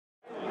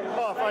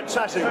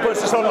fantastic. It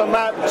puts us on the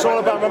map. It's all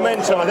about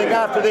momentum. I think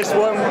after this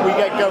one, we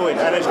get going,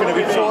 and it's going to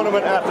be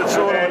tournament after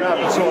tournament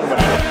after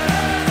tournament.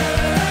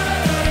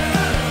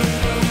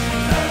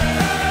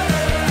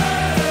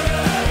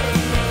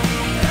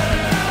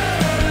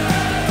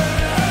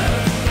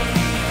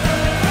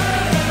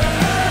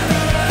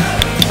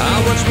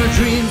 Watch my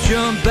dreams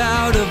jump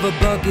out of a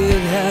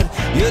bucket hat.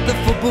 You're the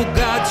football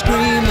god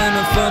scream and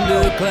a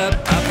thunderclap.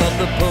 I felt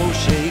the pole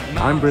shake.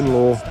 I'm Bryn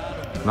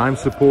and I'm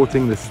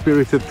supporting the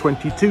Spirit of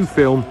 22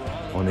 film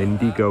on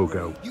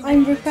Indiegogo.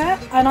 I'm Rupert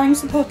and I'm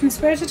supporting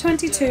Spirit of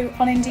 22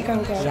 on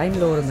Indiegogo. I'm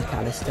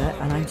McAllister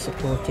and I'm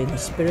supporting the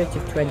Spirit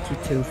of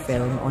 22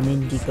 film on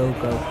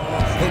Indiegogo.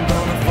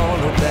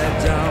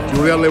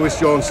 Julia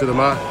Lewis-Jones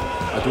yma,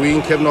 a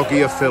dwi'n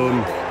cefnogi y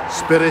ffilm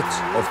Spirit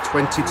of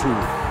 22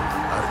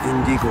 ar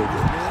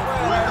Indiegogo.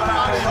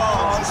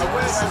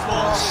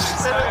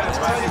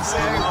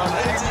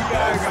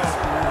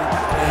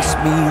 Bless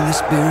me the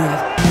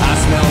Spirit. I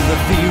smell the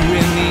fear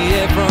in the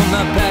air from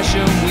the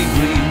passion we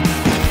breathe.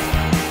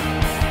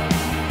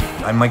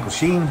 I'm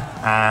Sheen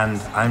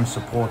and I'm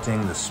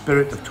supporting the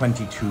Spirit of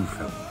 22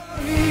 film.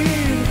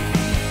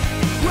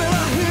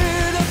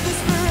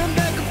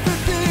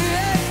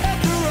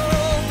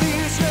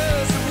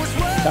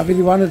 Dafydd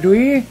Iwan ydw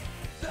I,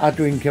 a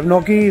dwi'n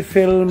cefnogi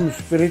ffilm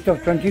Spirit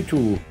of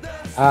 22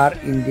 ar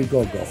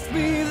Indiegogo.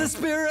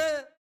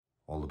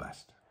 All the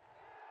best.